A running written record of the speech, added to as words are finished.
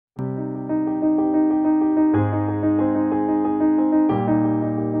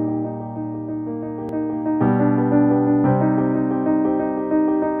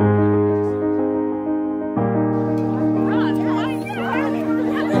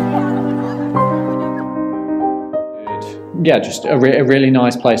yeah, just a really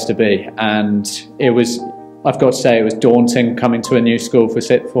nice place to be. And I've got to say, it was daunting coming to a new school for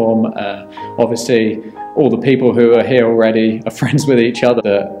sixth form. Obviously, all the people who are here already are friends with each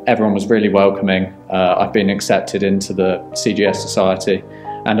other. Everyone was really welcoming. I've been accepted into the CGS Society,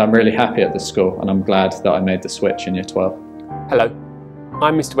 and I'm really happy at the school, and I'm glad that I made the switch in Year 12. Hello,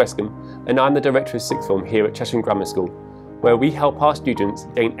 I'm Mr. Wescombe, and I'm the Director of Sixth Form here at Chesham Grammar School, where we help our students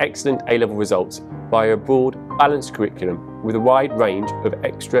gain excellent A-level results via a broad, balanced curriculum with a wide range of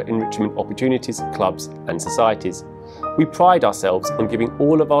extra enrichment opportunities, clubs and societies. We pride ourselves on giving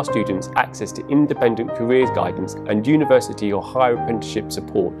all of our students access to independent careers guidance and university or higher apprenticeship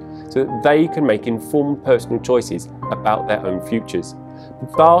support so that they can make informed personal choices about their own futures.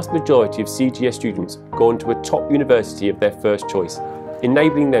 The vast majority of CGS students go on to a top university of their first choice,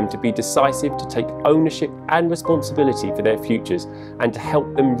 enabling them to be decisive, to take ownership and responsibility for their futures and to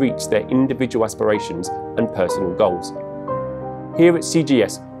help them reach their individual aspirations and personal goals. Here at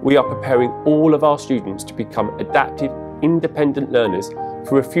CGS, we are preparing all of our students to become adaptive, independent learners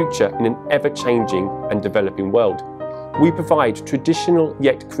for a future in an ever-changing and developing world. We provide traditional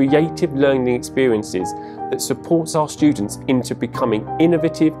yet creative learning experiences that supports our students into becoming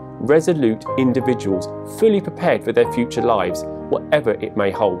innovative, resolute individuals, fully prepared for their future lives, whatever it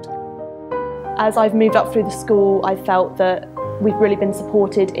may hold. As I've moved up through the school, I've felt that we've really been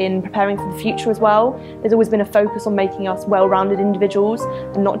supported in preparing for the future as well. There's always been a focus on making us well-rounded individuals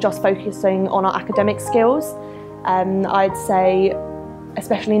and not just focusing on our academic skills. I'd say,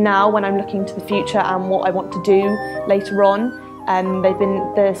 especially now when I'm looking to the future and what I want to do later on,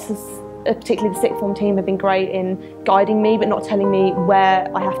 particularly the sixth form team have been great in guiding me but not telling me where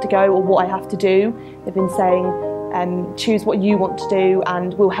I have to go or what I have to do. They've been saying, choose what you want to do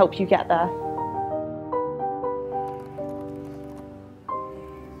and we'll help you get there.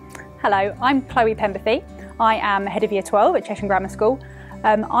 Hello, I'm Chloe Pemberthy. I am Head of Year 12 at Chesham Grammar School.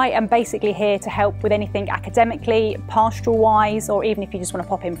 I am basically here to help with anything academically, pastoral-wise, or even if you just want to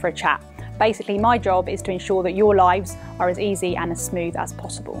pop in for a chat. Basically, my job is to ensure that your lives are as easy and as smooth as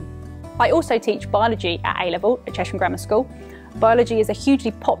possible. I also teach biology at A-level at Chesham Grammar School. Biology is a hugely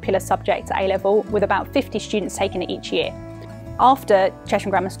popular subject at A-level with about 50 students taking it each year. After Chesham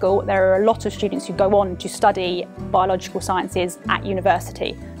Grammar School, there are a lot of students who go on to study biological sciences at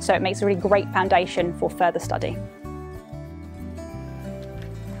university, so it makes a really great foundation for further study.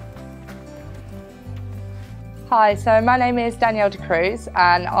 Hi, so my name is Danielle de Cruz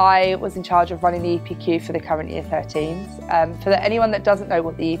and I was in charge of running the EPQ for the current Year 13s. For anyone that doesn't know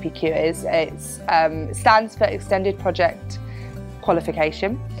what the EPQ is, it stands for Extended Project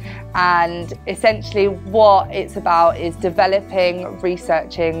Qualification, and essentially what it's about is developing,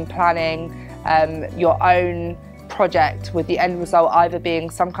 researching, planning your own project with the end result either being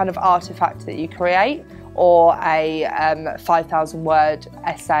some kind of artefact that you create or a 5,000 word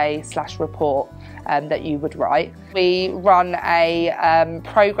essay / report that you would write. We run a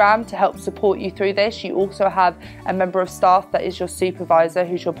programme to help support you through this. You also have a member of staff that is your supervisor,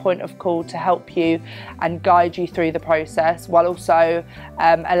 who's your point of call to help you and guide you through the process, while also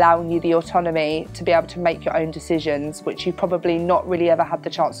allowing you the autonomy to be able to make your own decisions, which you probably not really ever had the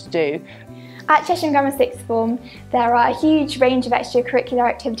chance to do. At Chesham Grammar Sixth Form, there are a huge range of extracurricular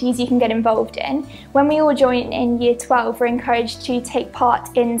activities you can get involved in. When we all join in Year 12, we're encouraged to take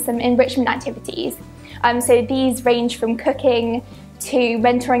part in some enrichment activities. So these range from cooking to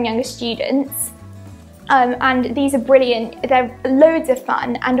mentoring younger students. And these are brilliant, they're loads of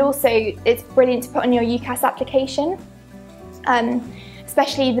fun, and also it's brilliant to put on your UCAS application.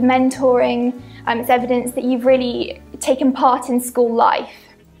 Especially the mentoring, it's evidence that you've really taken part in school life.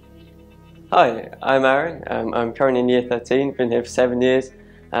 Hi, I'm Aaron. I'm currently in Year 13, been here for 7 years,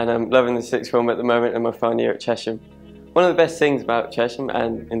 and I'm loving the sixth form at the moment and my final year at Chesham. One of the best things about Chesham,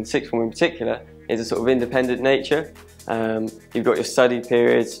 and in the sixth form in particular, is a sort of independent nature. You've got your study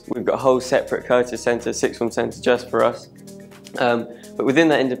periods, we've got a whole separate Curtis Centre, sixth form centre just for us. But within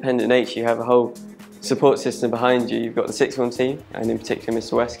that independent nature you have a whole support system behind you. You've got the sixth form team, and in particular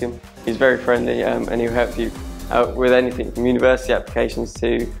Mr. Wescombe. He's very friendly and he'll help you out with anything from university applications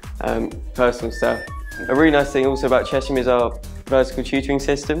to personal stuff. A really nice thing also about Chesham is our vertical tutoring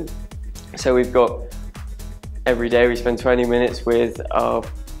system. So we've got, every day we spend 20 minutes with our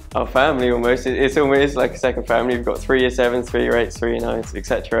family almost. It's almost like a second family. We've got 3 Year 7s, 3 Year 8s, 3 Year 9s,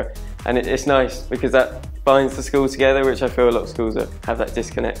 etc. And it's nice because that binds the school together, which I feel a lot of schools have that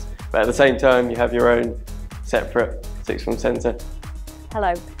disconnect. But at the same time, you have your own separate sixth form centre.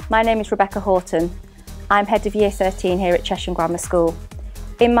 Hello, my name is Rebecca Horton. I'm Head of Year 13 here at Chesham Grammar School.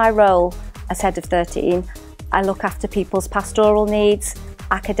 In my role as Head of 13, I look after people's pastoral needs,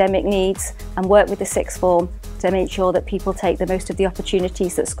 academic needs, and work with the sixth form to make sure that people take the most of the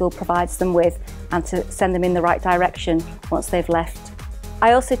opportunities that school provides them with and to send them in the right direction once they've left.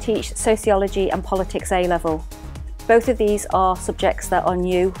 I also teach sociology and politics A-level. Both of these are subjects that are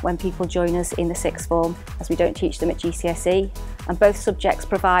new when people join us in the sixth form, as we don't teach them at GCSE, and both subjects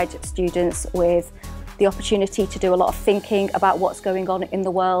provide students with the opportunity to do a lot of thinking about what's going on in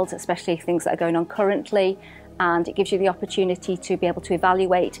the world, especially things that are going on currently, and it gives you the opportunity to be able to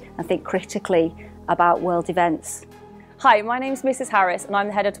evaluate and think critically about world events. Hi, my name's Mrs. Harris and I'm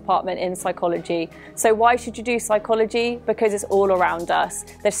the head of department in psychology. So why should you do psychology? Because it's all around us.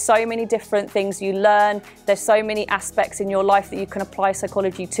 There's so many different things you learn. There's so many aspects in your life that you can apply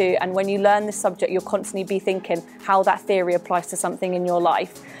psychology to. And when you learn this subject, you'll constantly be thinking how that theory applies to something in your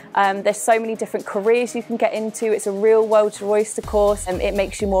life. There's so many different careers you can get into. It's a real world's oyster course. It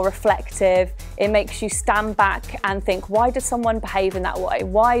makes you more reflective. It makes you stand back and think, why did someone behave in that way?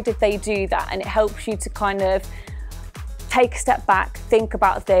 Why did they do that? And it helps you to kind of take a step back, think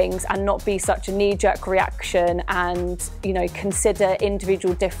about things and not be such a knee-jerk reaction and, you know, consider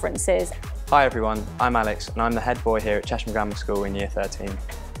individual differences. Hi everyone, I'm Alex and I'm the head boy here at Chesham Grammar School in Year 13.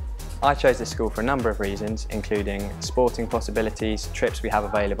 I chose this school for a number of reasons, including sporting possibilities, trips we have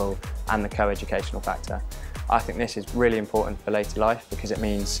available and the co-educational factor. I think this is really important for later life because it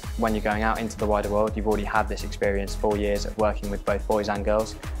means when you're going out into the wider world, you've already had this experience, 4 years of working with both boys and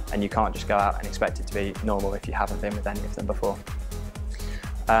girls, and you can't just go out and expect it to be normal if you haven't been with any of them before.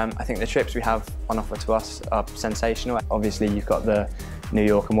 I think the trips we have on offer to us are sensational. Obviously you've got the New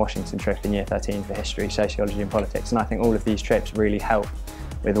York and Washington trip in Year 13 for history, sociology and politics, and I think all of these trips really help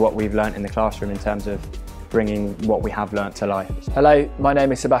with what we've learnt in the classroom in terms of bringing what we have learnt to life. Hello, my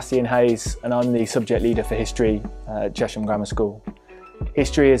name is Sebastian Hayes and I'm the subject leader for history at Chesham Grammar School.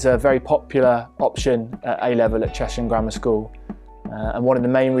 History is a very popular option at A-level at Chesham Grammar School, and one of the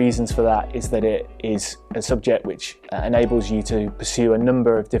main reasons for that is that it is a subject which enables you to pursue a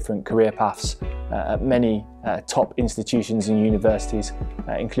number of different career paths at many top institutions and universities,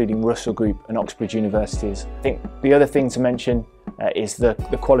 including Russell Group and Oxbridge universities. I think the other thing to mention is the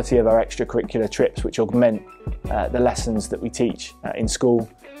quality of our extracurricular trips, which augment the lessons that we teach in school.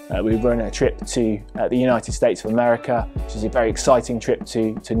 We run a trip to the United States of America, which is a very exciting trip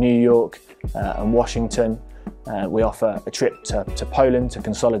to New York and Washington. We offer a trip to Poland to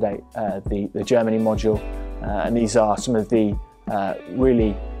consolidate the Germany module, and these are some of the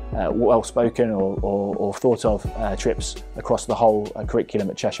really well-spoken or thought of trips across the whole curriculum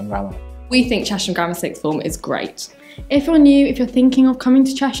at Chesham Grammar. We think Chesham Grammar Sixth Form is great. If you're new, if you're thinking of coming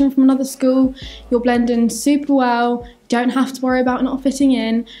to Chesham from another school, you'll blend in super well, you don't have to worry about not fitting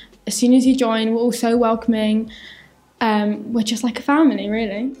in. As soon as you join, we're all so welcoming. We're just like a family,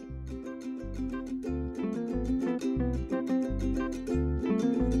 really.